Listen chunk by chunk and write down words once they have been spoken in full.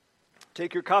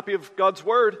Take your copy of God's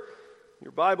Word,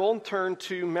 your Bible, and turn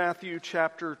to Matthew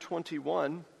chapter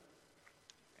 21.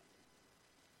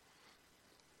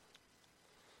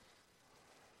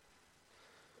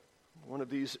 One of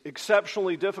these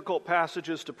exceptionally difficult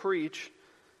passages to preach,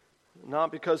 not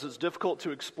because it's difficult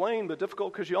to explain, but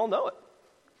difficult because you all know it.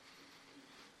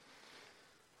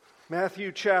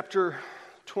 Matthew chapter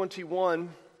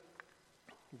 21,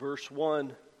 verse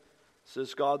 1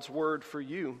 says God's Word for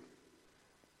you.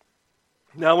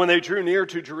 Now when they drew near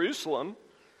to Jerusalem,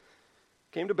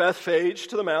 came to Bethphage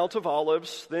to the Mount of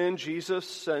Olives, then Jesus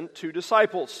sent 2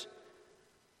 disciples,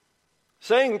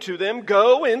 saying to them,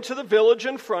 "Go into the village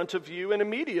in front of you, and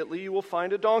immediately you will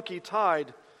find a donkey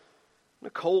tied, and a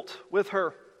colt with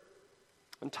her.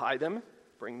 Untie them,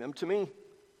 bring them to me.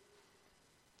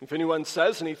 If anyone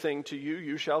says anything to you,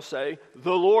 you shall say,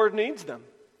 'The Lord needs them,'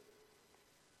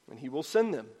 and he will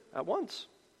send them at once."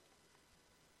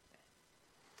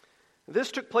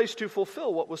 This took place to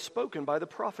fulfill what was spoken by the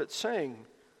prophet, saying,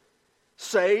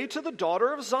 "Say to the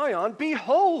daughter of Zion,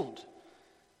 Behold,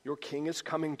 your king is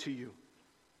coming to you,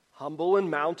 humble and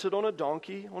mounted on a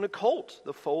donkey, on a colt,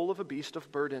 the foal of a beast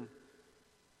of burden."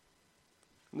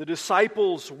 And the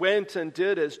disciples went and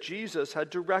did as Jesus had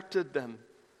directed them.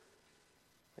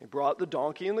 They brought the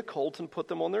donkey and the colt and put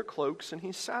them on their cloaks, and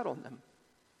he sat on them.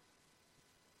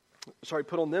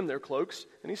 Put on them their cloaks,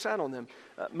 and he sat on them.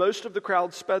 Most of the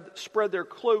crowd spread their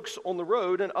cloaks on the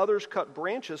road, and others cut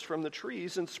branches from the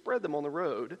trees and spread them on the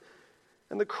road.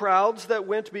 And the crowds that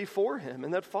went before him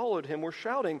and that followed him were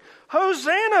shouting,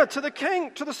 "Hosanna to the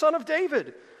King, to the Son of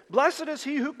David! Blessed is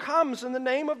he who comes in the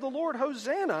name of the Lord!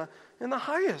 Hosanna in the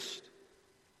highest!"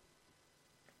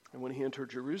 And when he entered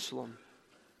Jerusalem,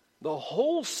 the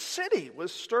whole city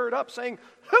was stirred up, saying,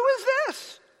 "Who is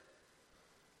this?"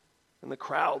 And the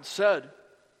crowd said,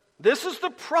 "This is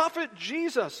the prophet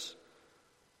Jesus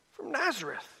from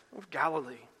Nazareth of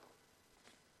Galilee."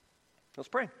 Let's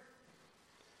pray.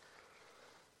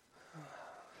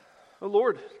 Oh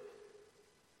Lord,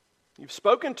 you've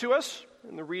spoken to us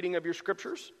in the reading of your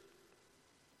scriptures.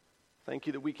 Thank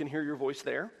you that we can hear your voice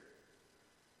there.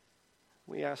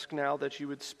 We ask now that you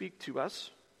would speak to us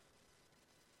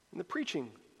in the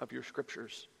preaching of your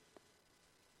scriptures,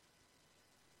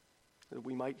 that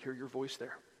we might hear your voice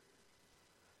there.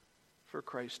 For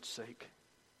Christ's sake.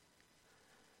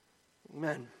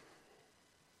 Amen.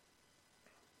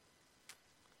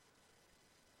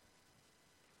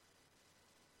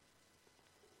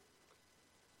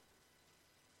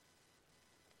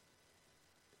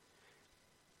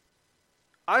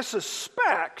 I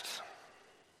suspect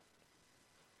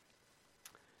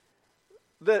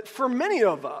that for many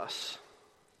of us,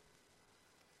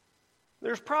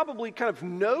 there's probably kind of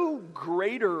no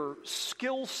greater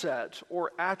skill set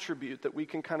or attribute that we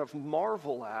can kind of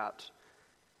marvel at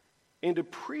and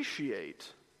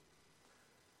appreciate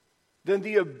than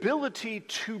the ability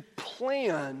to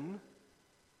plan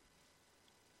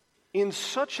in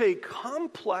such a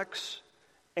complex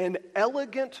and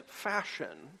elegant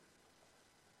fashion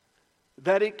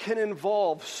that it can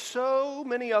involve so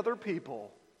many other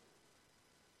people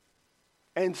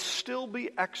and still be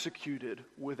executed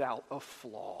without a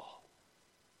flaw.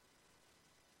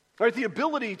 Right? The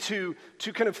ability to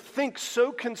kind of think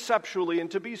so conceptually and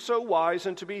to be so wise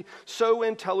and to be so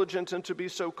intelligent and to be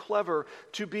so clever,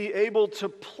 to be able to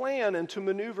plan and to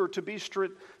maneuver, to be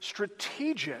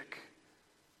strategic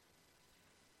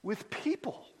with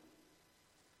people.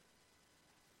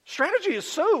 Strategy is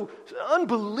so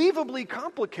unbelievably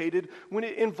complicated when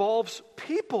it involves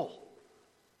people.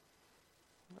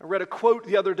 I read a quote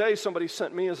the other day somebody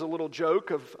sent me as a little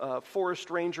joke of a forest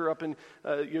ranger up in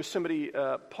Yosemite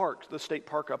Park, the state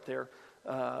park up there,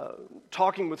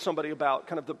 talking with somebody about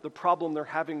kind of the problem they're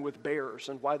having with bears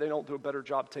and why they don't do a better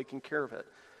job taking care of it.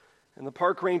 And the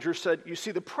park ranger said, "You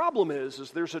see, the problem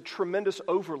is there's a tremendous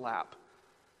overlap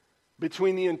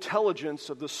between the intelligence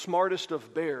of the smartest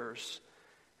of bears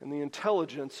and the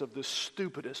intelligence of the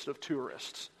stupidest of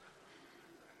tourists."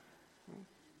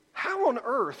 How on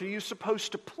earth are you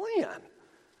supposed to plan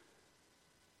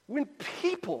when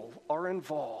people are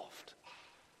involved?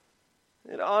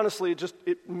 And honestly,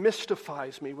 it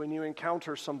mystifies me when you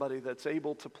encounter somebody that's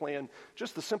able to plan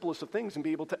just the simplest of things and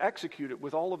be able to execute it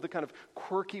with all of the kind of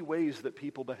quirky ways that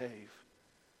people behave.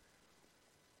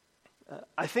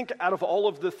 I think out of all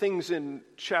of the things in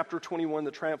chapter 21, the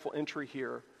triumphal entry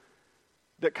here,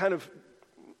 that kind of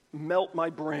melt my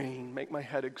brain, make my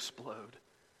head explode,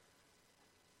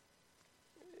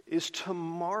 is to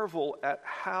marvel at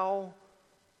how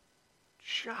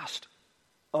just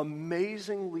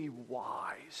amazingly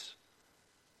wise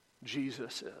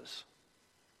Jesus is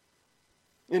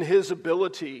in his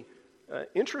ability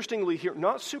interestingly here,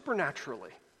 not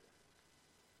supernaturally.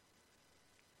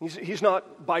 He's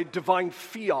not by divine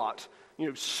fiat,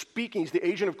 speaking. He's the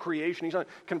agent of creation. He's not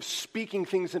kind of speaking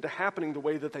things into happening the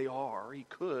way that they are. He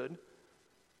could.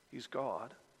 He's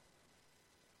God.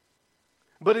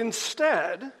 But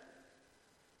instead,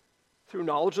 through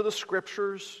knowledge of the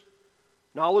Scriptures,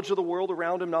 knowledge of the world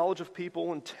around him, knowledge of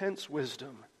people, intense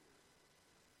wisdom,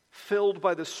 filled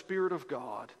by the Spirit of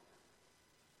God,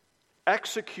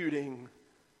 executing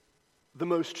the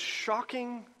most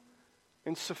shocking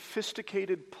and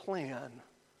sophisticated plan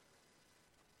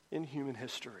in human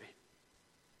history.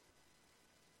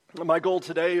 My goal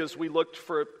today, as we looked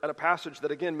at a passage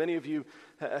that, again, many of you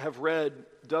have read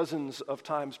dozens of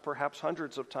times, perhaps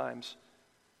hundreds of times,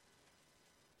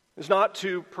 is not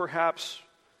to perhaps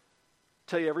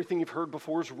tell you everything you've heard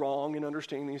before is wrong in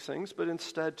understanding these things, but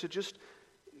instead to just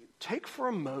take for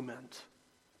a moment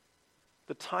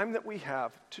the time that we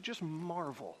have to just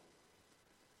marvel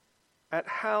at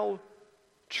how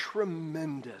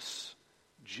tremendous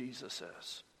Jesus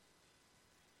is.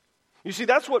 You see,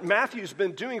 that's what Matthew's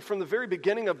been doing from the very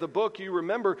beginning of the book. You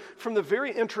remember, from the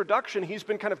very introduction, he's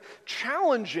been kind of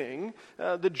challenging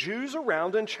the Jews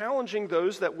around and challenging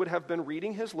those that would have been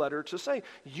reading his letter to say,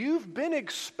 you've been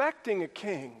expecting a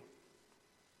king.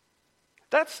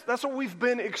 That's what we've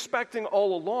been expecting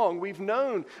all along. We've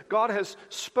known God has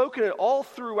spoken it all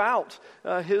throughout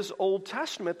his Old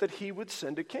Testament that he would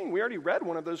send a king. We already read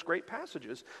one of those great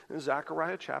passages in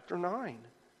Zechariah chapter 9.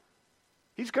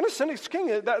 He's going to send his king.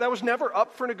 That was never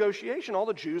up for negotiation. All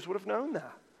the Jews would have known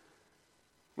that.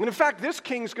 And in fact, this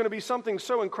king's going to be something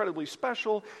so incredibly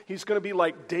special. He's going to be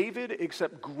like David,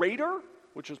 except greater,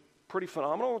 which is pretty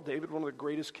phenomenal. David, one of the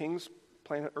greatest kings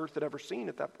planet Earth had ever seen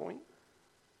at that point.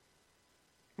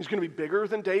 He's going to be bigger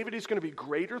than David. He's going to be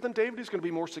greater than David. He's going to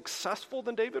be more successful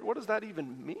than David. What does that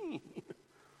even mean?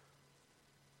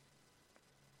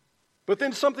 But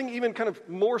then something even kind of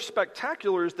more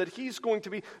spectacular is that he's going to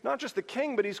be not just the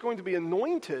king, but he's going to be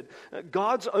anointed,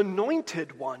 God's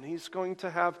anointed one. He's going to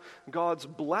have God's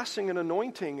blessing and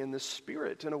anointing in the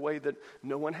Spirit in a way that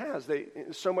no one has.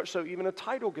 So much so, even a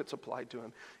title gets applied to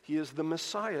him. He is the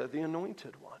Messiah, the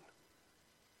anointed one.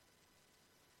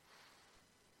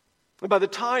 And by the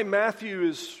time Matthew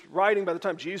is writing, by the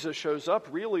time Jesus shows up,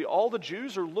 really all the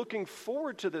Jews are looking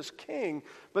forward to this king,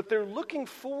 but they're looking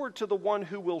forward to the one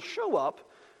who will show up,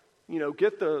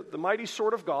 get the mighty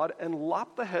sword of God and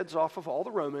lop the heads off of all the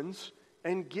Romans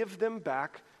and give them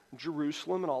back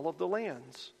Jerusalem and all of the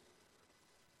lands.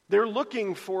 They're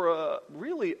looking for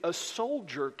really a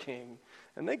soldier king,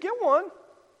 and they get one. In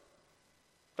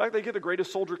fact, they get the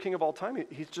greatest soldier king of all time.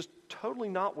 He's just totally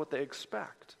not what they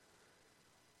expect.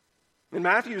 In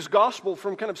Matthew's gospel,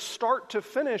 from kind of start to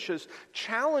finish, is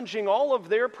challenging all of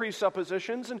their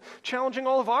presuppositions and challenging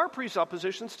all of our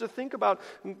presuppositions to think about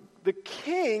the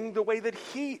king the way that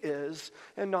he is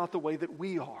and not the way that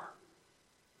we are.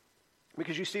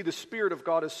 Because you see, the Spirit of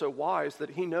God is so wise that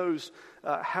he knows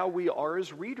how we are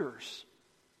as readers.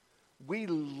 We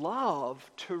love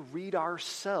to read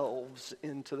ourselves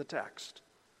into the text.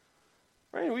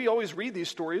 Right? We always read these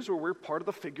stories where we're part of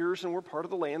the figures and we're part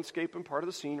of the landscape and part of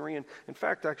the scenery. And in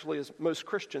fact, actually, as most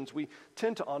Christians, we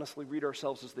tend to honestly read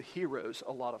ourselves as the heroes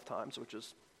a lot of times, which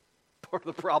is part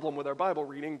of the problem with our Bible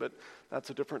reading, but that's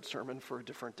a different sermon for a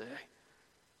different day.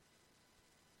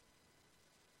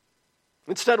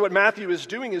 Instead, what Matthew is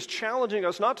doing is challenging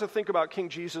us not to think about King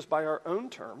Jesus by our own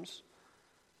terms,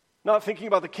 not thinking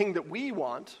about the king that we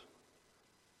want,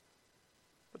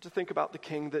 but to think about the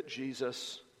king that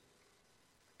Jesus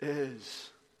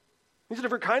is. He's a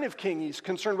different kind of king. He's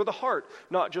concerned with the heart,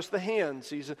 not just the hands.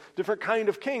 He's a different kind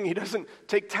of king. He doesn't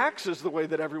take taxes the way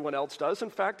that everyone else does.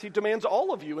 In fact, he demands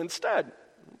all of you instead.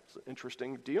 It's an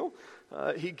interesting deal.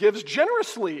 He gives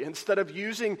generously instead of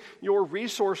using your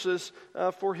resources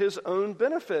for his own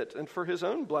benefit and for his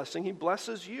own blessing. He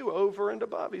blesses you over and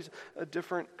above. He's a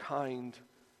different kind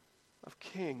of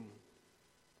king.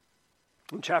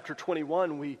 In chapter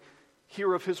 21, we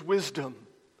hear of his wisdom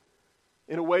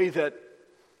in a way that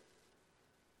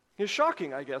is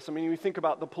shocking, I guess. I mean, we think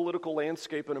about the political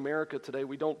landscape in America today.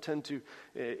 We don't tend to,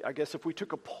 I guess if we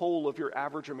took a poll of your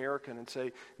average American and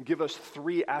say, give us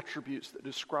 3 attributes that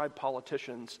describe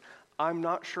politicians, I'm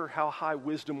not sure how high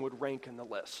wisdom would rank in the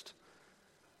list.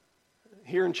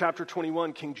 Here in chapter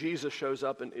 21, King Jesus shows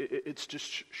up, and it's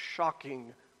just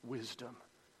shocking wisdom.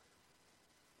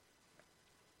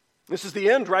 This is the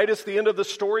end, right? It's the end of the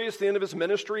story. It's the end of his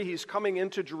ministry. He's coming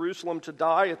into Jerusalem to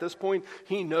die. At this point,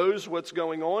 he knows what's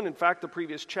going on. In fact, the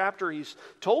previous chapter, he's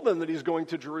told them that he's going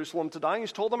to Jerusalem to die.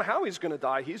 He's told them how he's going to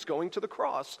die. He's going to the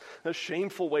cross, a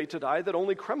shameful way to die that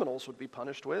only criminals would be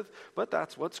punished with, but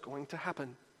that's what's going to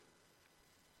happen.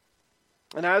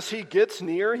 And as he gets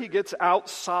near, he gets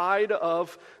outside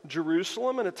of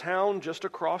Jerusalem in a town just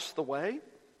across the way.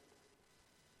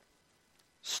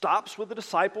 Stops with the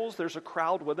disciples. There's a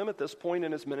crowd with him at this point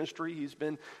in his ministry. He's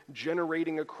been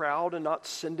generating a crowd and not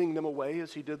sending them away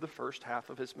as he did the first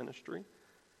half of his ministry.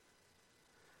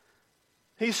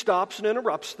 He stops and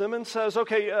interrupts them and says,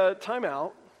 okay, time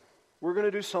out. We're going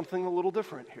to do something a little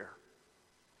different here.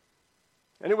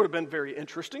 And it would have been very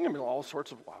interesting. I mean, all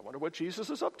sorts of, I wonder what Jesus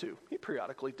is up to. He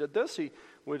periodically did this. He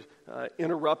would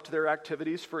interrupt their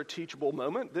activities for a teachable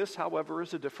moment. This, however,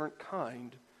 is a different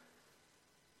kind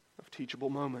of teachable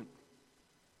moment.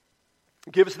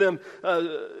 Gives them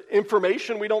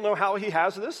information. We don't know how he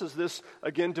has this. Is this,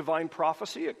 again, divine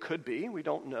prophecy? It could be. We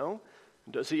don't know.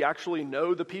 Does he actually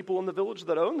know the people in the village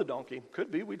that own the donkey?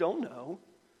 Could be. We don't know.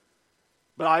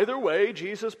 But either way,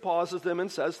 Jesus pauses them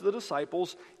and says to the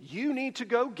disciples, you need to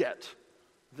go get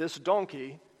this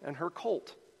donkey and her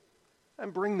colt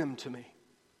and bring them to me.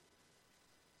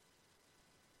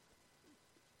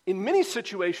 In many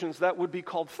situations, that would be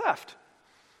called theft.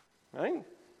 Right?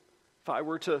 If I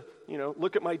were to,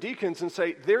 look at my deacons and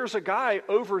say, there's a guy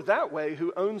over that way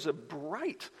who owns a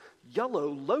bright yellow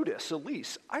Lotus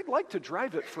Elise. I'd like to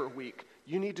drive it for a week.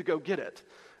 You need to go get it.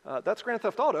 That's Grand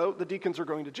Theft Auto. The deacons are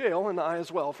going to jail, and I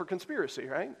as well for conspiracy,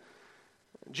 right?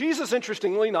 Jesus,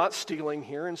 interestingly, not stealing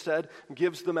here, instead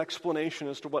gives them explanation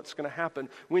as to what's going to happen.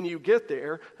 When you get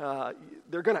there,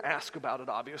 they're going to ask about it,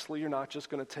 obviously. You're not just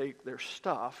going to take their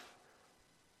stuff.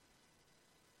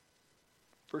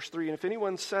 Verse 3, and if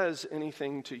anyone says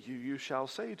anything to you, you shall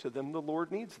say to them, the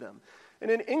Lord needs them.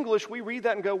 And in English, we read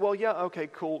that and go, well, yeah, okay,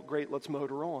 cool, great, let's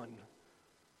motor on.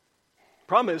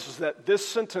 Problem is that this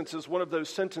sentence is one of those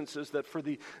sentences that for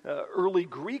the early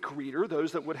Greek reader,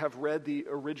 those that would have read the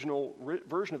original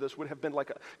version of this, would have been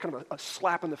like a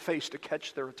slap in the face to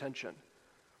catch their attention.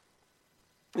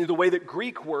 The way that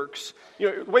Greek works,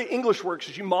 the way English works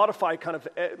is you modify kind of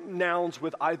nouns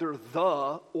with either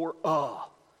the or a.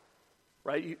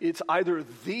 Right? It's either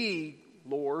the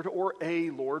Lord or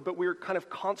a Lord, but we're kind of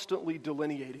constantly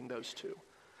delineating those two.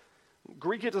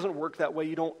 Greek, it doesn't work that way.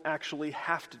 You don't actually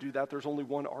have to do that. There's only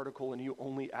one article, and you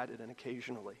only add it in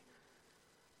occasionally.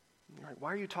 Right,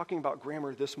 why are you talking about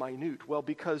grammar this minute? Well,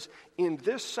 because in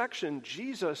this section,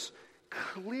 Jesus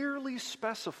clearly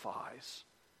specifies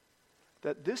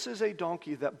that this is a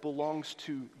donkey that belongs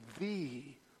to the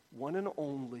one and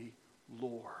only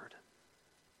Lord.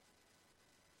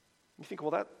 You think,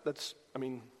 well, that's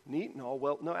neat and all.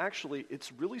 Well, no, actually,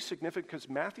 it's really significant because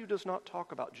Matthew does not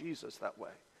talk about Jesus that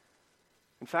way.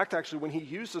 In fact, actually, when he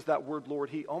uses that word Lord,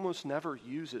 he almost never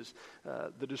uses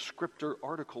the descriptor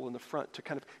article in the front to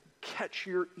kind of catch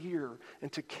your ear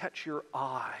and to catch your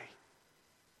eye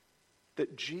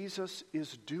that Jesus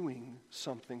is doing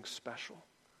something special.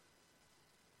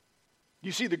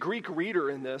 You see, the Greek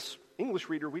reader in this, English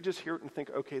reader, we just hear it and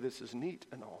think, okay, this is neat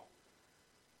and all.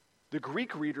 The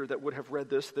Greek reader that would have read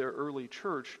this, their early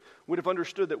church, would have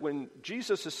understood that when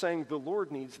Jesus is saying the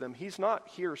Lord needs them, he's not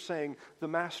here saying the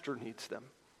master needs them.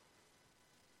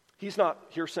 He's not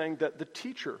here saying that the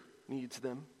teacher needs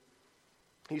them.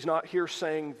 He's not here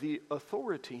saying the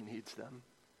authority needs them.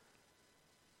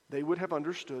 They would have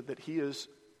understood that he is,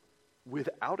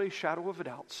 without a shadow of a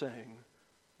doubt, saying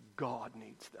God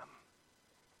needs them.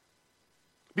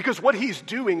 Because what he's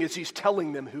doing is he's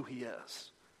telling them who he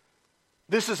is.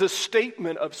 This is a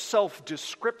statement of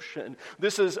self-description.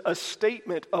 This is a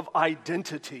statement of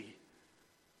identity.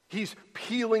 He's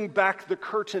peeling back the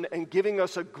curtain and giving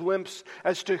us a glimpse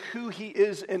as to who he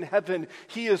is in heaven.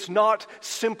 He is not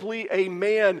simply a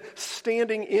man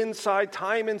standing inside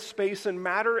time and space and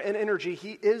matter and energy.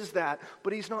 He is that,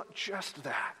 but he's not just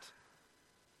that.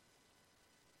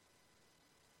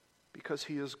 Because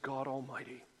he is God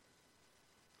Almighty,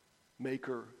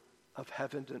 maker of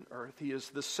heaven and earth. He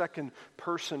is the second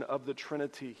person of the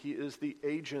Trinity. He is the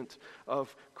agent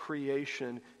of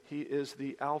creation. He is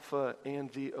the Alpha and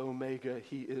the Omega.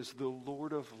 He is the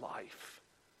Lord of life.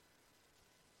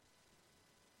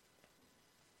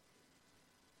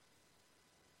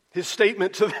 His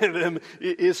statement to them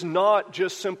is not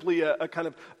just simply a kind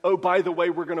of, oh, by the way,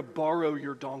 we're going to borrow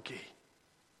your donkey.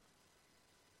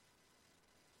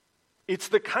 It's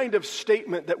the kind of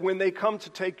statement that when they come to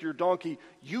take your donkey,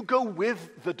 you go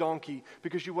with the donkey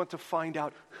because you want to find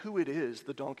out who it is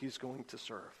the donkey is going to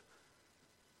serve.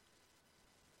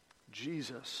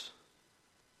 Jesus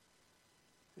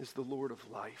is the Lord of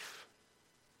life.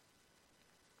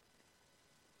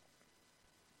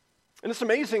 And it's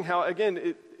amazing how,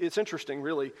 again, it's interesting,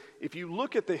 really. If you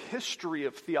look at the history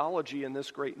of theology in this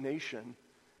great nation,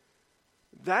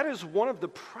 that is one of the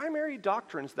primary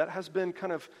doctrines that has been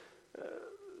kind of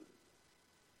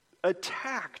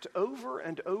attacked over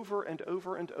and over and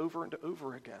over and over and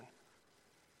over again.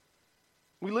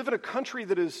 We live in a country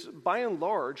that is, by and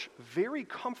large, very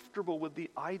comfortable with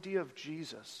the idea of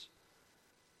Jesus,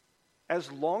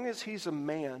 as long as he's a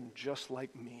man just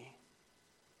like me.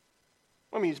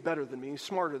 I mean, he's better than me, he's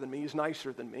smarter than me, he's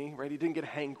nicer than me, right? He didn't get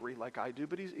hangry like I do,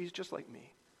 but he's just like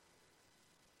me.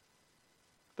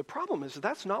 The problem is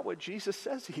that's not what Jesus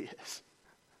says he is.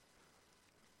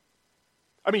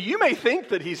 I mean, you may think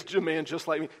that he's a man just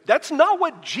like me. That's not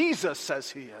what Jesus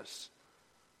says he is.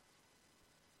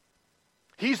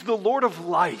 He's the Lord of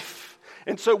life.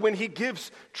 And so when he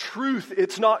gives truth,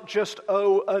 it's not just,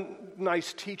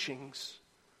 nice teachings.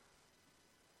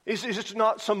 It's just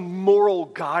not some moral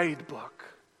guidebook.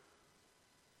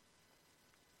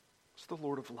 It's the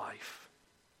Lord of life.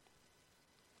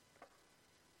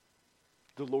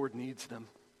 The Lord needs them.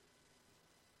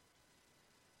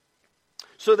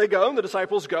 So they go, and the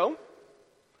disciples go.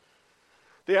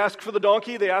 They ask for the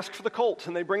donkey, they ask for the colt,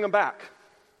 and they bring them back.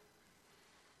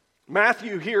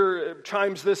 Matthew here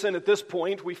chimes this in at this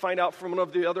point. We find out from one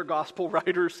of the other gospel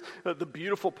writers the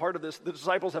beautiful part of this. The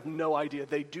disciples have no idea.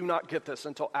 They do not get this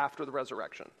until after the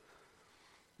resurrection.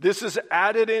 This is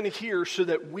added in here so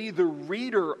that we, the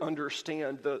reader,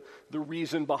 understand the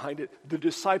reason behind it. The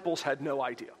disciples had no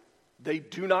idea. They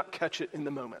do not catch it in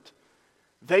the moment.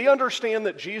 They understand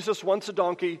that Jesus wants a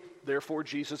donkey, therefore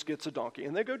Jesus gets a donkey,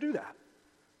 and they go do that.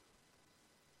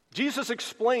 Jesus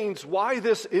explains why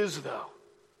this is, though,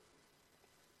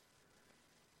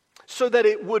 so that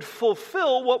it would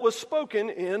fulfill what was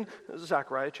spoken in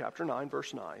Zechariah chapter 9,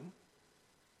 verse 9.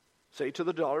 Say to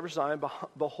the daughter of Zion,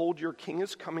 behold, your king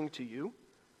is coming to you,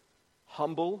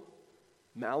 humble,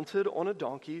 mounted on a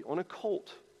donkey, on a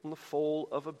colt, on the foal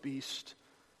of a beast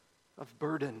of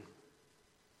burden.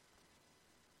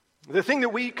 The thing that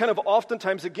we kind of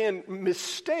oftentimes, again,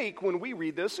 mistake when we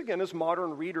read this, again, as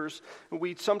modern readers,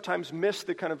 we sometimes miss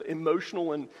the kind of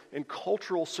emotional and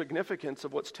cultural significance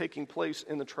of what's taking place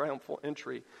in the triumphal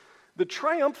entry. The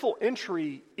triumphal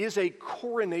entry is a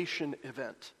coronation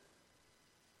event.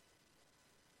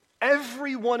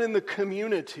 Everyone in the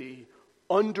community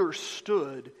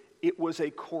understood it was a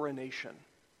coronation.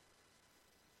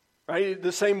 Right?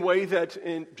 The same way that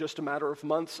in just a matter of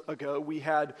months ago, we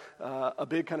had a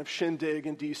big kind of shindig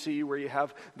in D.C. where you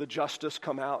have the justice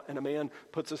come out and a man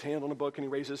puts his hand on a book and he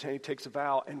raises his hand, he takes a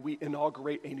vow, and we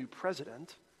inaugurate a new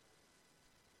president.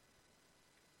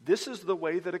 This is the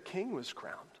way that a king was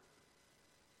crowned.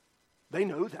 They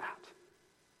know that.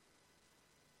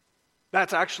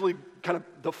 That's actually kind of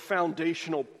the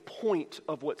foundational point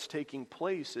of what's taking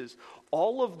place is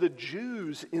all of the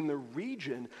Jews in the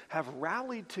region have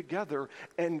rallied together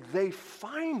and they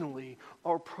finally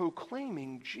are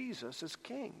proclaiming Jesus as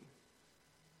king.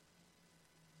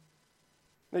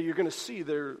 Now you're going to see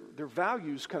their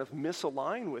values kind of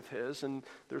misalign with his, and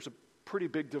there's a pretty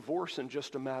big divorce in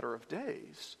just a matter of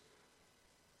days.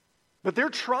 But they're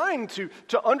trying to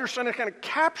understand and kind of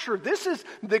capture, this is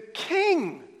the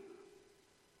king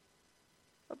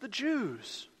of the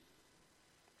Jews.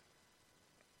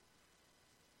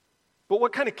 But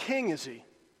what kind of king is he?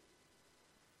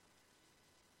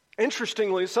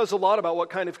 Interestingly, it says a lot about what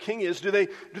kind of king he is. Do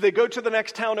they go to the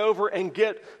next town over and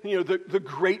get, the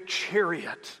great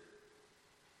chariot?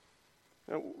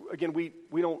 Now, again,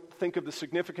 we don't think of the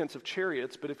significance of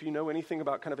chariots, but if you know anything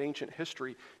about kind of ancient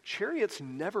history, chariots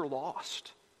never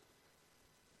lost.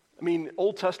 I mean,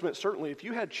 Old Testament, certainly, if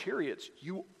you had chariots,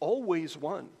 you always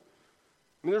won.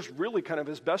 I mean, there's really kind of,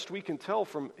 as best we can tell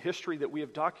from history that we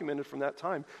have documented from that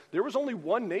time, there was only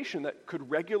one nation that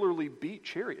could regularly beat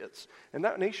chariots, and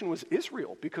that nation was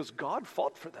Israel, because God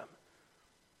fought for them.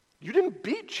 You didn't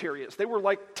beat chariots. They were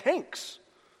like tanks.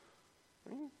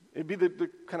 It'd be the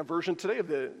kind of version today of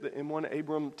the M1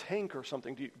 Abram tank or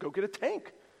something. Go get a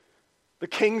tank. The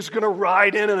king's going to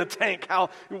ride in a tank.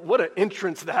 What an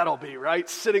entrance that'll be, right?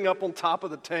 Sitting up on top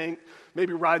of the tank,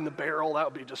 maybe riding the barrel. That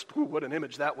would be just, what an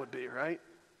image that would be, right?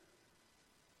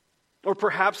 Or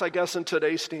perhaps, I guess, in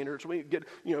today's standards, we get,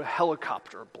 a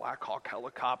helicopter, Black Hawk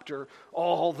helicopter,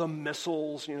 all the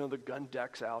missiles, the gun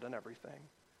decks out and everything.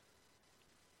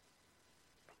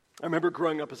 I remember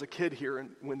growing up as a kid here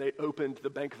and when they opened the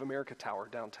Bank of America Tower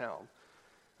downtown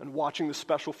and watching the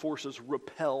special forces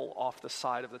rappel off the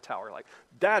side of the tower. Like,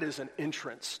 that is an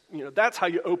entrance. That's how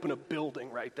you open a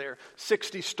building right there.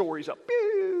 60 stories up.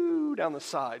 Pew! down the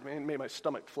side. Man, it made my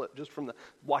stomach flip just from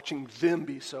watching them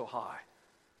be so high.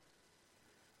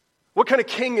 What kind of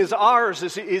king is ours?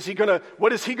 What is he going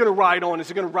to ride on? Is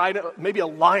he going to ride maybe a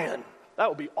lion? That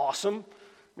would be awesome.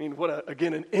 I mean,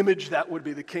 again, an image that would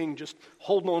be, the king just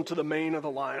holding on to the mane of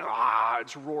the lion.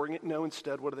 It's roaring it. No,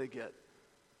 instead, what do they get?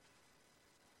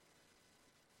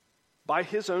 By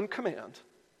his own command,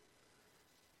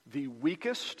 the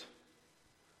weakest,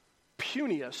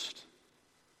 puniest,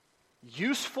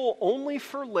 useful only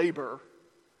for labor,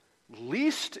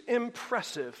 least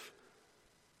impressive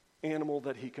animal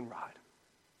that he can ride.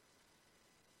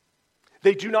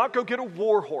 They do not go get a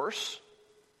war horse.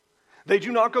 They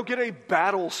do not go get a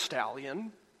battle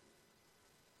stallion.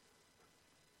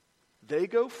 They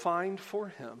go find for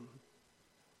him,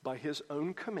 by his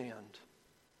own command,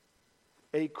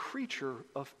 a creature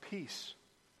of peace,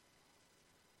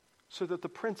 so that the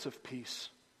Prince of Peace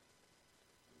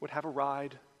would have a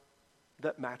ride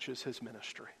that matches his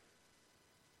ministry.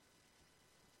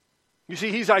 You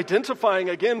see, he's identifying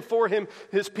again for him,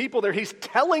 his people there. He's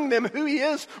telling them who he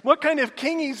is, what kind of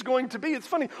king he's going to be. It's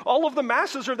funny, all of the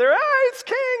masses are there. It's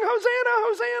King, Hosanna,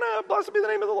 Hosanna, blessed be the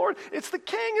name of the Lord. It's the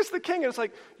king, it's the king. And it's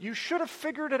like, you should have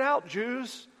figured it out,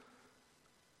 Jews.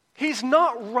 He's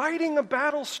not riding a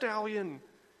battle stallion.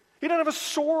 He doesn't have a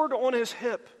sword on his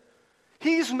hip.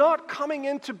 He's not coming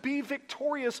in to be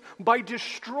victorious by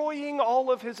destroying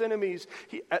all of his enemies.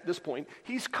 At this point,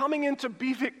 he's coming in to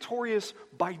be victorious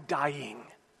by dying.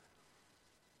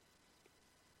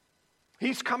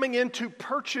 He's coming in to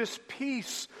purchase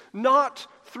peace, not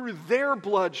through their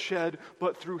bloodshed,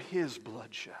 but through his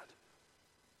bloodshed.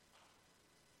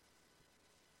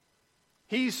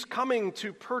 He's coming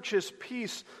to purchase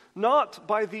peace, not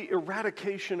by the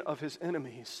eradication of his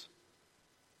enemies,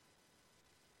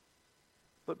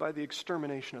 but by the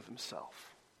extermination of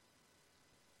himself.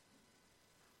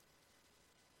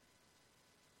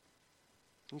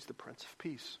 He's the Prince of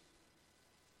Peace.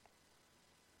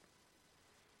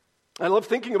 I love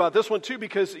thinking about this one too,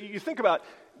 because you think about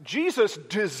Jesus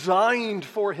designed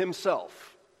for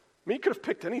himself. I mean, he could have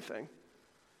picked anything.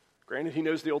 Granted, he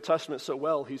knows the Old Testament so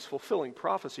well, he's fulfilling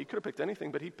prophecy. He could have picked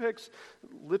anything, but he picks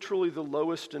literally the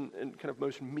lowest and kind of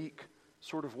most meek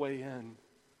sort of way in.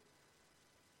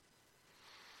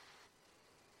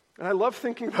 And I love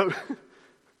thinking about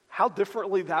how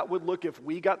differently that would look if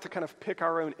we got to kind of pick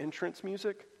our own entrance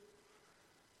music.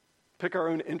 Pick our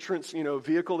own entrance,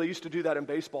 vehicle. They used to do that in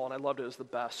baseball, and I loved it. It was the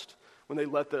best. When they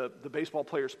let the baseball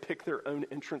players pick their own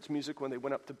entrance music when they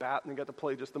went up to bat, and they got to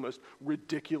play just the most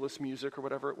ridiculous music or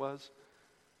whatever it was.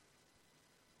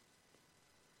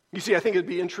 You see, I think it'd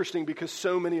be interesting because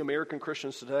so many American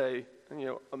Christians today,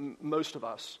 most of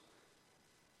us,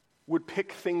 would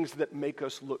pick things that make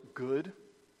us look good,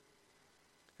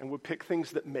 and would pick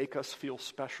things that make us feel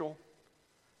special,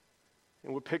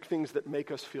 and would pick things that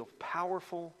make us feel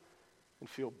powerful, and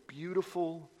feel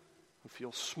beautiful, and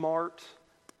feel smart,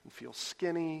 and feel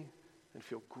skinny, and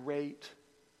feel great.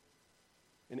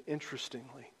 And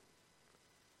interestingly,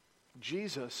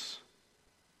 Jesus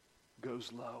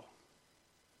goes low.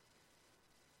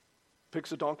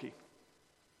 Picks a donkey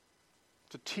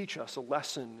to teach us a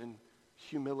lesson in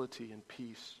humility and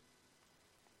peace.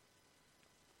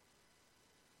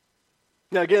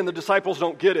 Now again, the disciples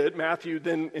don't get it. Matthew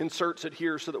then inserts it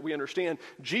here so that we understand.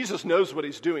 Jesus knows what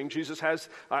he's doing. Jesus has,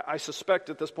 I suspect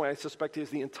at this point, he has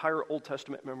the entire Old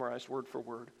Testament memorized word for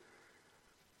word.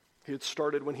 He had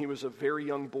started when he was a very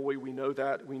young boy. We know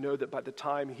that. We know that by the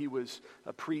time he was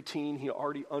a preteen, he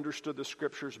already understood the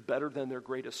scriptures better than their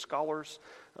greatest scholars.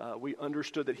 We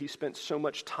understood that he spent so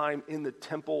much time in the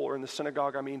temple or in the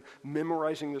synagogue,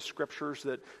 memorizing the scriptures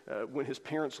that when his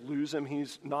parents lose him,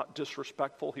 he's not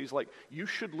disrespectful. He's like, you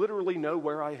should literally know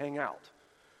where I hang out,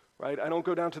 right? I don't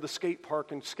go down to the skate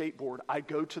park and skateboard. I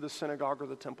go to the synagogue or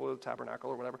the temple or the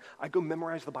tabernacle or whatever. I go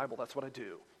memorize the Bible. That's what I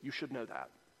do. You should know that.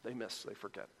 They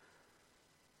forget.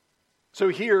 So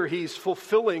here he's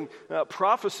fulfilling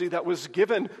prophecy that was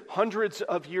given hundreds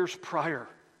of years prior.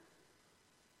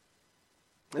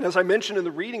 And as I mentioned in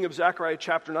the reading of Zechariah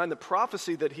chapter 9, the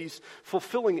prophecy that he's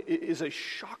fulfilling is a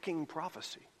shocking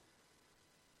prophecy.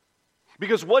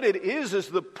 Because what it is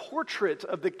the portrait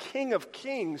of the King of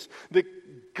Kings, the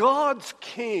God's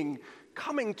King,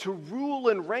 coming to rule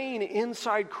and reign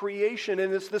inside creation.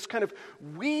 And it's this kind of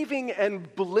weaving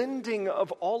and blending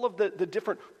of all of the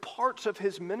different parts of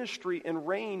his ministry and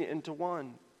reign into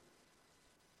one.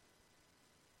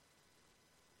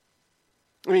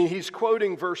 He's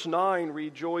quoting verse 9,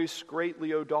 "Rejoice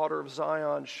greatly, O daughter of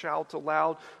Zion. Shout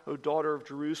aloud, O daughter of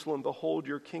Jerusalem. Behold,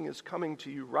 your king is coming to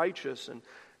you, righteous and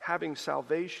having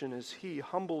salvation is he,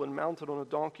 humble and mounted on a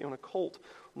donkey, on a colt,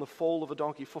 the foal of a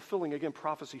donkey, fulfilling, again,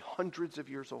 prophecy hundreds of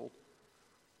years old.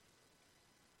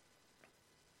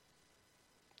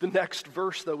 The next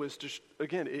verse, though, is just,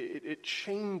 again, it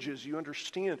changes. You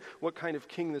understand what kind of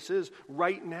king this is.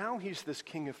 Right now, he's this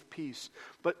king of peace.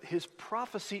 But his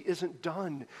prophecy isn't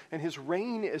done, and his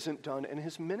reign isn't done, and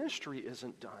his ministry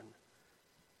isn't done.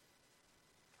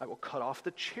 I will cut off the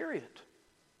chariot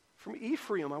from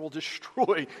Ephraim. I will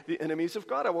destroy the enemies of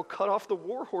God. I will cut off the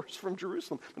war horse from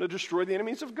Jerusalem. I'm going to destroy the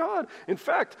enemies of God. In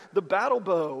fact, the battle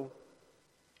bow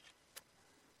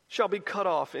shall be cut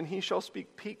off, and he shall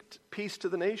speak peace to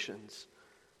the nations.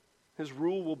 His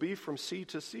rule will be from sea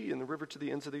to sea and the river to the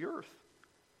ends of the earth.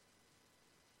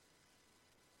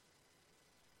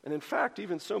 And in fact,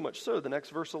 even so much so, the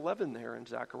next verse 11 there in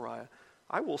Zechariah,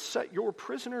 I will set your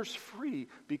prisoners free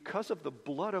because of the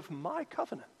blood of my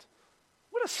covenant.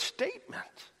 What a statement.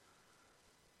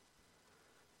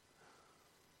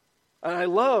 And I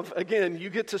love, again, you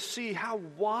get to see how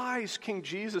wise King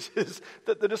Jesus is.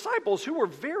 That the disciples, who were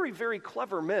very, very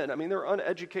clever men, I mean, they're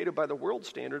uneducated by the world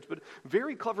standards, but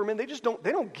very clever men, they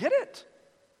don't get it.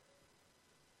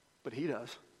 But he does.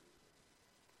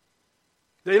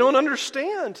 They don't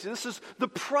understand. This is the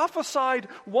prophesied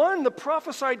one, the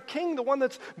prophesied king, the one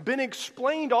that's been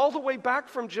explained all the way back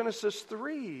from Genesis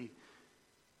 3.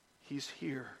 He's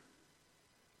here.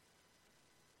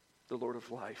 The Lord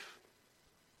of life.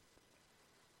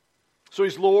 So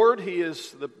he's Lord, he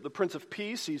is the Prince of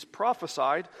Peace, he's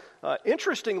prophesied.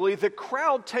 Interestingly, the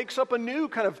crowd takes up a new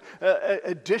kind of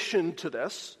addition to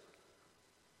this.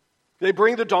 They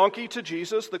bring the donkey to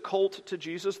Jesus, the colt to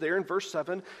Jesus there in verse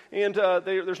 7, and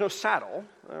there's no saddle,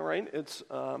 all right? It's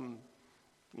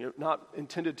not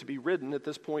intended to be ridden. At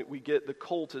this point, we get the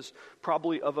colt is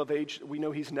probably of age. We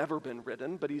know he's never been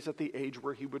ridden, but he's at the age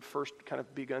where he would first kind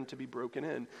of begun to be broken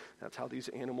in. That's how these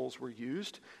animals were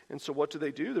used. And so what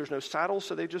do? There's no saddle,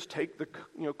 so they just take the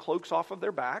cloaks off of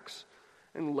their backs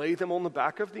and lay them on the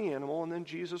back of the animal, and then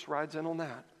Jesus rides in on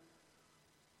that.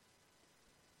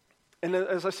 And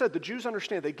as I said, the Jews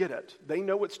understand, they get it. They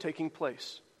know what's taking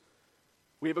place.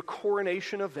 We have a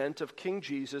coronation event of King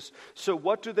Jesus. So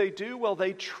what do? Well,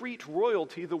 they treat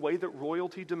royalty the way that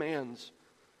royalty demands.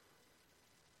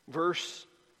 Verse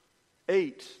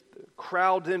 8, the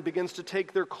crowd then begins to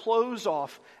take their clothes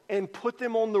off and put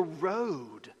them on the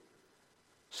road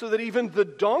so that even the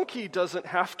donkey doesn't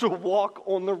have to walk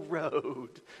on the road.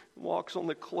 It walks on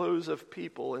the clothes of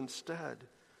people instead.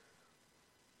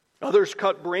 Others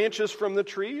cut branches from the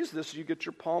trees. This, you get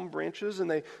your palm branches,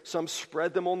 and some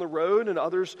spread them on the road, and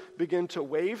others begin to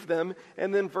wave them.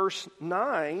 And then verse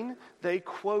 9, they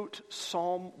quote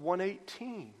Psalm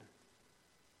 118.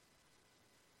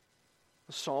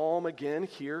 The psalm again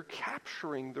here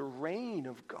capturing the reign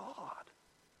of God.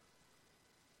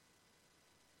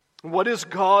 What does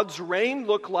God's reign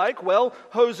look like? Well,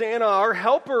 Hosanna, our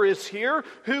helper, is here.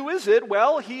 Who is it?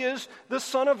 Well, he is the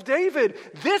Son of David.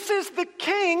 This is the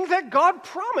king that God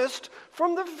promised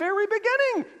from the very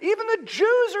beginning. Even the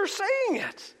Jews are saying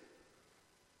it.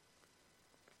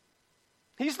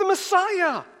 He's the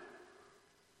Messiah,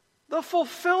 the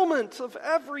fulfillment of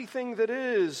everything that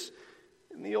is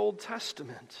in the Old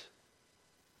Testament.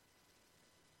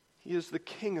 He is the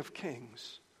King of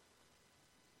Kings.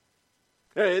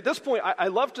 At this point, I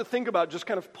love to think about just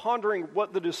kind of pondering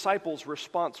what the disciples'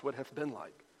 response would have been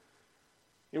like.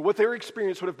 What their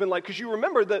experience would have been like. Because you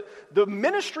remember that the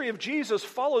ministry of Jesus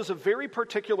follows a very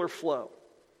particular flow.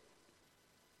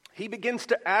 He begins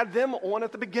to add them on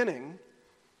at the beginning.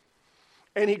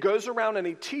 And he goes around and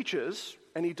he teaches,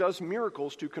 and he does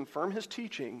miracles to confirm his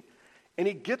teaching. And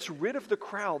he gets rid of the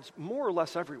crowds more or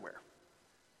less everywhere.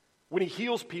 When he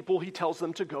heals people, he tells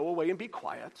them to go away and be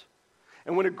quiet.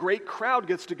 And when a great crowd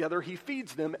gets together, he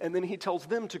feeds them, and then he tells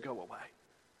them to go away.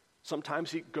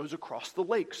 Sometimes he goes across the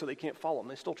lake so they can't follow him.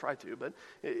 They still try to, but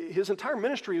his entire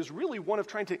ministry is really one of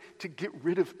trying to get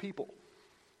rid of people.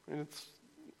 And it's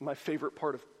my favorite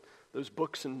part of those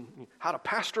books and how to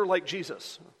pastor like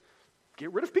Jesus.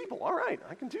 Get rid of people. All right,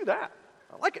 I can do that.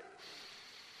 I like it.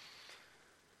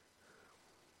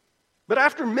 But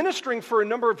after ministering for a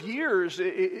number of years,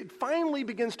 it finally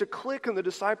begins to click in the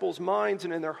disciples' minds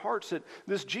and in their hearts that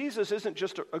this Jesus isn't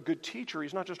just a good teacher.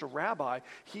 He's not just a rabbi.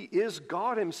 He is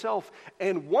God himself.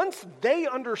 And once they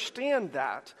understand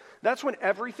that, that's when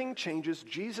everything changes.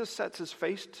 Jesus sets his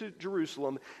face to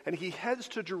Jerusalem, and he heads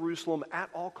to Jerusalem at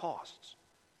all costs.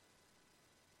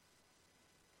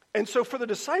 And so for the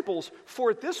disciples, for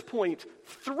at this point,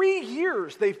 3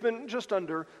 years they've been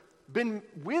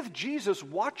with Jesus,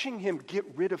 watching him get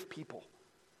rid of people.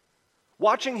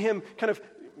 Watching him kind of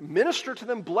minister to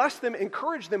them, bless them,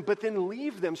 encourage them, but then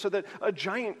leave them so that a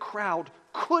giant crowd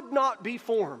could not be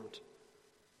formed.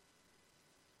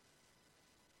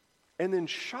 And then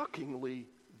shockingly,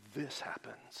 this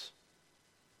happens.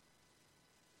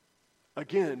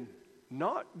 Again,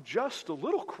 not just a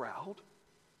little crowd.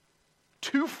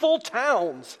 2 full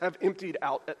towns have emptied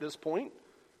out at this point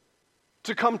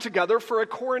to come together for a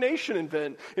coronation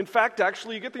event. In fact,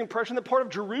 actually, you get the impression that part of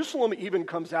Jerusalem even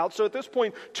comes out. So at this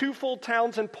point, 2 full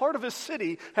towns and part of a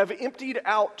city have emptied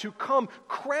out to come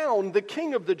crown the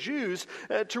King of the Jews,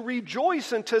 to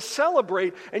rejoice and to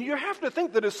celebrate. And you have to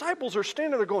think the disciples are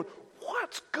standing there going,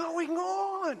 what's going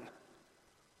on?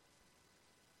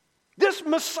 This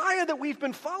Messiah that we've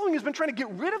been following has been trying to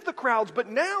get rid of the crowds, but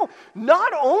now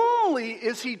not only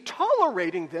is he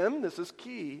tolerating them, this is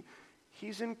key,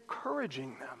 he's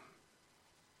encouraging them.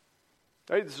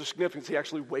 Right? This is significant. He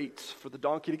actually waits for the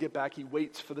donkey to get back. He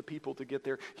waits for the people to get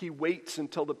there. He waits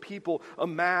until the people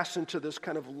amass into this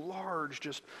kind of large,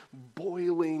 just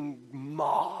boiling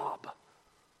mob.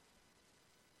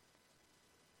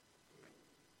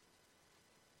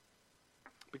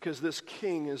 Because this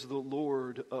king is the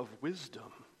Lord of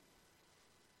wisdom.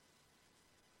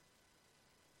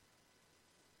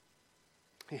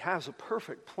 He has a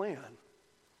perfect plan.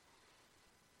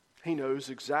 He knows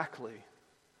exactly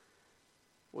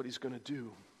what he's going to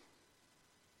do.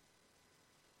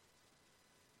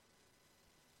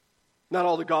 Not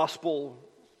all the gospel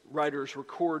writers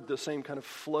record the same kind of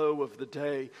flow of the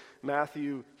day.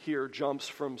 Matthew here jumps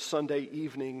from Sunday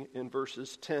evening in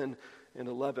verses 10 and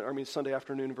 11, Sunday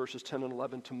afternoon in verses 10 and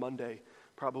 11 to Monday,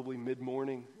 probably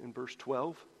mid-morning in verse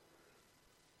 12.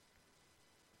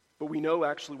 But we know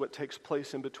actually what takes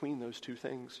place in between those two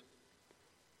things.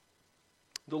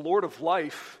 The Lord of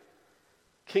life,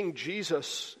 King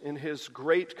Jesus, in his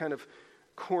great kind of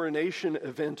coronation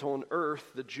event on earth,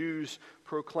 the Jews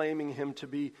proclaiming him to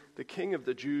be the King of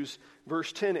the Jews,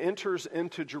 verse 10 enters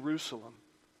into Jerusalem.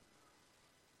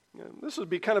 This would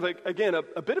be kind of,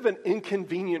 a bit of an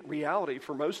inconvenient reality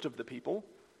for most of the people,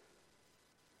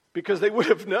 because they would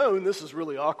have known this is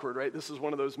really awkward, right? This is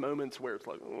one of those moments where it's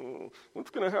like, oh, what's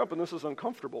going to happen? This is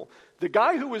uncomfortable. The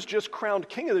guy who was just crowned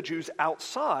King of the Jews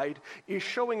outside is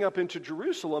showing up into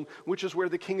Jerusalem, which is where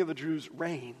the King of the Jews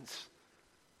reigns.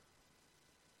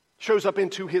 Shows up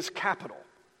into his capital,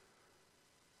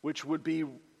 which would be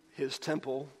his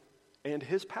temple and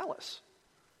his palace.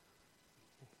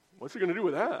 What's he going to do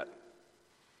with that?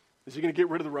 Is he going to get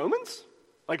rid of the Romans?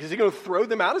 Like, is he going to throw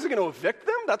them out? Is he going to evict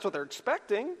them? That's what they're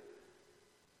expecting.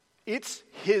 It's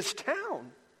his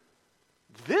town.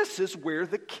 This is where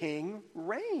the king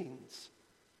reigns.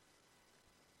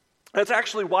 That's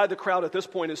actually why the crowd at this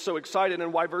point is so excited,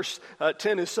 and why verse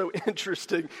 10 is so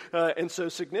interesting and so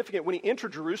significant. When he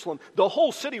entered Jerusalem, the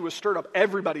whole city was stirred up.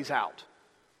 Everybody's out.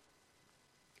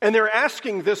 And they're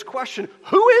asking this question,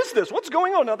 who is this? What's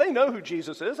going on? Now, they know who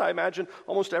Jesus is. I imagine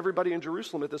almost everybody in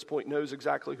Jerusalem at this point knows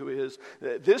exactly who he is.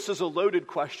 This is a loaded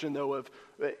question, though, of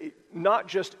not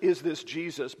just is this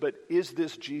Jesus, but is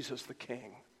this Jesus the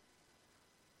King?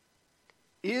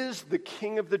 Is the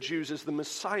King of the Jews, is the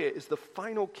Messiah, is the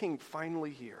final King finally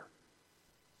here?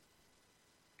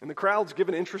 And the crowds give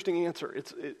an interesting answer.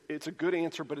 It's a good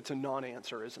answer, but it's a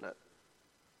non-answer, isn't it?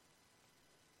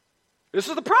 This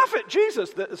is the prophet,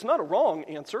 Jesus. It's not a wrong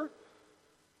answer.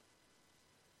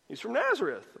 He's from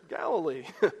Nazareth, Galilee.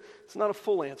 It's not a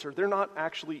full answer. They're not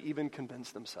actually even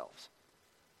convinced themselves.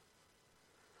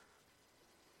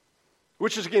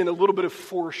 Which is, again, a little bit of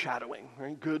foreshadowing.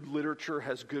 Right? Good literature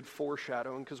has good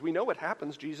foreshadowing, because we know what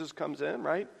happens. Jesus comes in,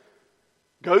 right?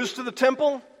 Goes to the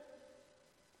temple,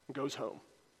 and goes home.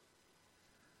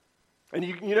 And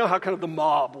you know how kind of the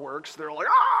mob works. They're like,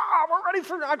 we're ready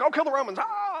for, go kill the Romans.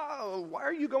 Why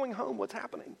are you going home? What's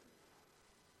happening?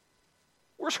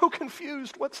 We're so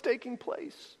confused. What's taking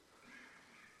place?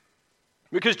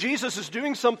 Because Jesus is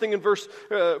doing something in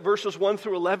verses 1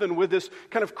 through 11 with this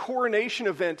kind of coronation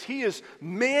event. He is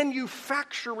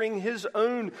manufacturing his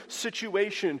own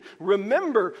situation.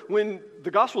 Remember, when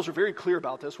the Gospels are very clear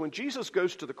about this, when Jesus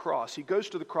goes to the cross, he goes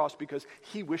to the cross because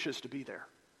he wishes to be there.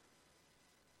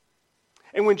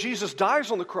 And when Jesus dies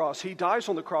on the cross, he dies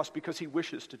on the cross because he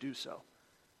wishes to do so.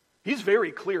 He's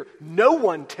very clear. No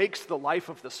one takes the life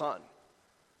of the Son.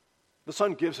 The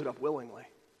Son gives it up willingly.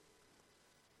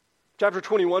 Chapter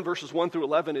 21, verses 1 through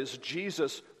 11 is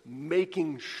Jesus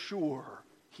making sure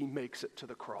he makes it to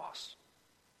the cross.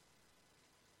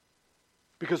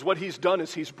 Because what he's done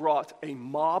is he's brought a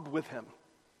mob with him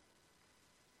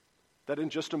that in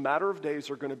just a matter of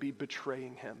days are going to be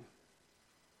betraying him.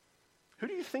 Who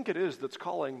do you think it is that's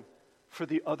calling for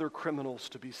the other criminals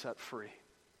to be set free?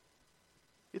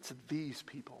 It's these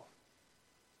people.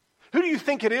 Who do you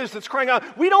think it is that's crying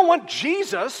out, we don't want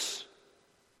Jesus,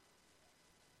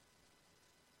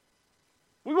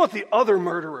 want the other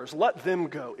murderers? Let them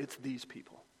go. It's these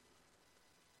people.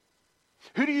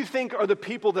 Who do you think are the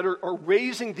people that are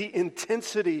raising the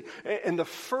intensity and the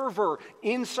fervor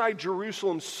inside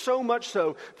Jerusalem so much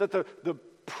so that the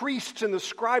priests and the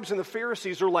scribes and the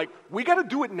Pharisees are like, we got to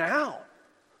do it now.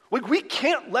 Like, we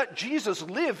can't let Jesus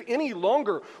live any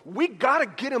longer. We got to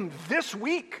get him this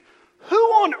week. Who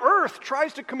on earth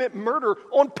tries to commit murder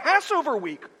on Passover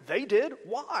week? They did.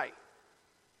 Why?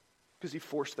 Because he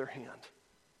forced their hand.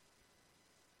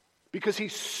 Because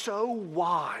he's so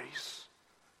wise.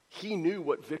 He knew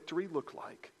what victory looked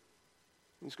like.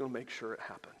 He's going to make sure it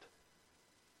happened.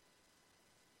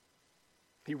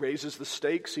 He raises the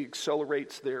stakes. He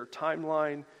accelerates their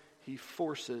timeline. He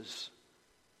forces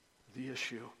the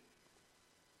issue.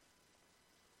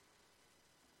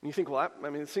 And you think, well,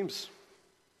 it seems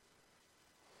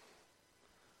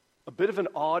a bit of an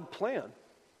odd plan.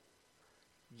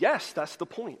 Yes, that's the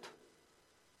point.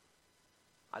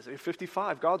 Isaiah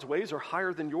 55, God's ways are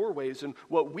higher than your ways. And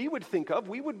what we would think of,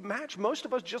 we would match most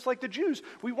of us just like the Jews.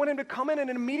 We want him to come in and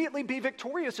immediately be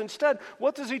victorious. Instead,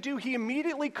 what does he do? He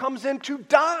immediately comes in to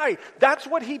die. That's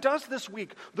what he does this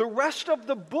week. The rest of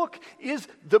the book is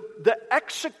the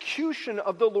execution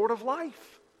of the Lord of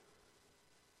life.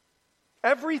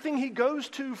 Everything he goes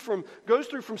through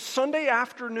from Sunday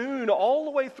afternoon all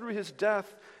the way through his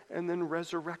death and then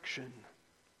resurrection.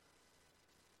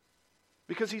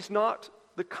 Because he's not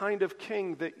the kind of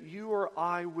king that you or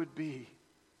I would be.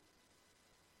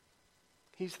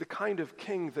 He's the kind of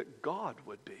king that God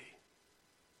would be.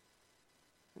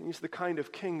 And he's the kind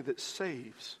of king that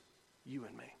saves you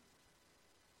and me.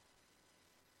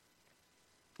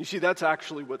 You see, that's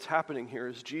actually what's happening here,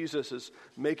 is Jesus is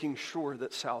making sure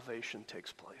that salvation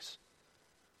takes place.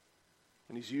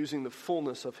 And he's using the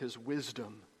fullness of his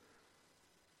wisdom,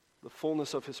 the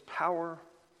fullness of his power,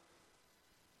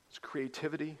 his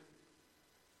creativity,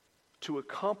 to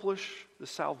accomplish the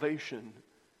salvation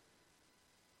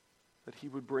that he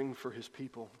would bring for his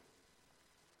people.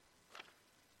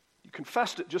 You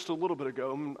confessed it just a little bit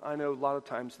ago. And I know a lot of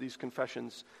times these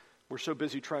confessions, we're so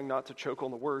busy trying not to choke on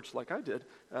the words like I did,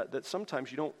 that sometimes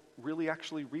you don't really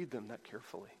actually read them that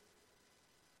carefully.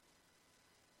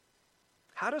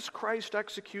 How does Christ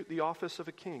execute the office of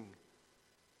a king?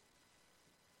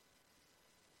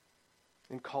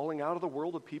 In calling out of the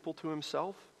world of people to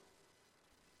himself?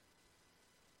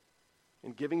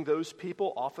 In giving those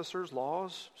people officers,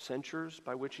 laws, censures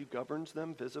by which he governs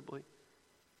them visibly?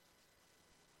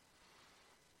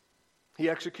 He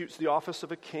executes the office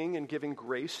of a king in giving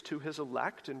grace to his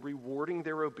elect and rewarding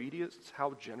their obedience.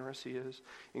 How generous he is.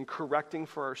 In correcting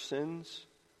for our sins,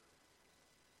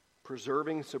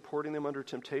 preserving and supporting them under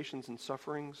temptations and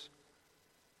sufferings.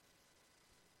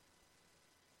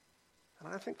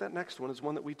 And I think that next one is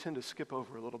one that we tend to skip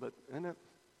over a little bit, isn't it?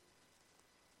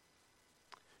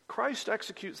 Christ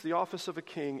executes the office of a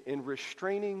king in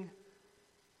restraining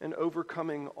and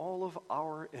overcoming all of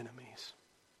our enemies.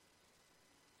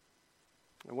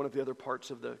 And one of the other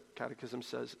parts of the catechism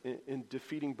says, in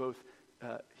defeating both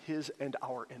his and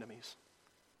our enemies.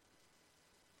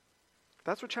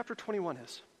 That's what chapter 21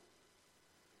 is.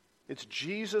 It's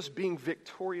Jesus being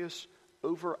victorious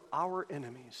over our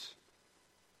enemies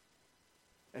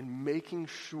and making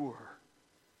sure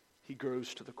he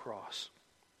goes to the cross.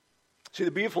 See,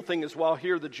 the beautiful thing is, while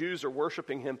here the Jews are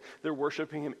worshiping him, they're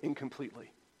worshiping him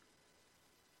incompletely.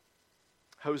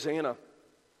 Hosanna.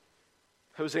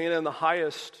 Hosanna in the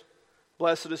highest.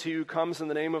 Blessed is he who comes in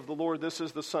the name of the Lord. This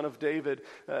is the Son of David.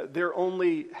 They're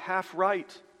only half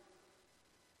right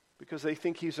because they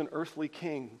think he's an earthly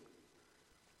king.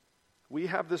 We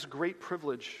have this great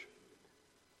privilege,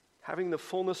 having the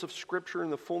fullness of Scripture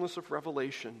and the fullness of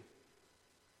revelation,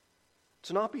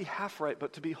 to not be half right,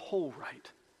 but to be whole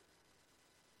right.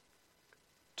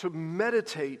 To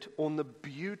meditate on the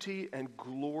beauty and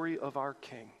glory of our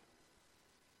King.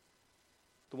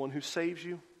 The one who saves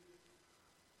you,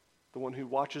 the one who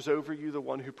watches over you, the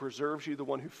one who preserves you, the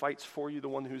one who fights for you, the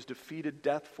one who's defeated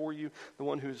death for you, the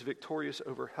one who's victorious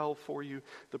over hell for you,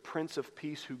 the Prince of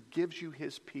Peace who gives you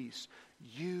his peace.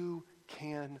 You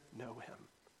can know him.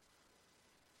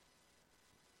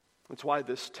 That's why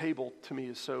this table to me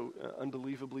is so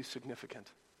unbelievably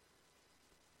significant.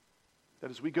 That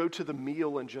as we go to the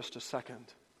meal in just a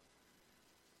second,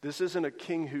 this isn't a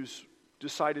king who's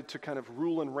decided to kind of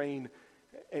rule and reign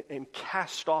and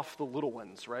cast off the little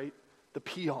ones, right? The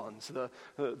peons,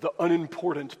 the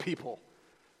unimportant people.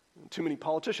 Too many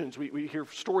politicians, we hear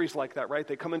stories like that, right?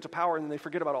 They come into power and then they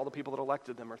forget about all the people that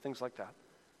elected them or things like that.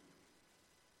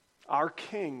 Our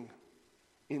king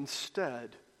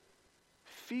instead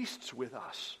feasts with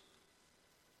us,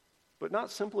 but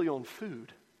not simply on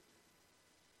food,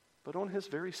 but on his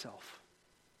very self,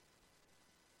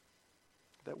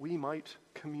 that we might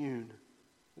commune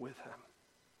with him.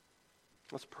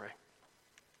 Let's pray.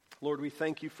 Lord, we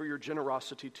thank you for your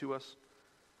generosity to us.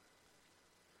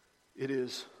 It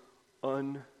is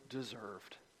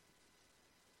undeserved.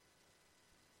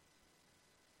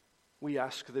 We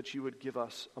ask that you would give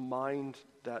us a mind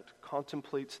that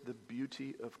contemplates the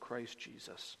beauty of Christ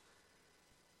Jesus,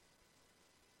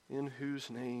 in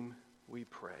whose name we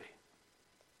pray.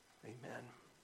 Amen.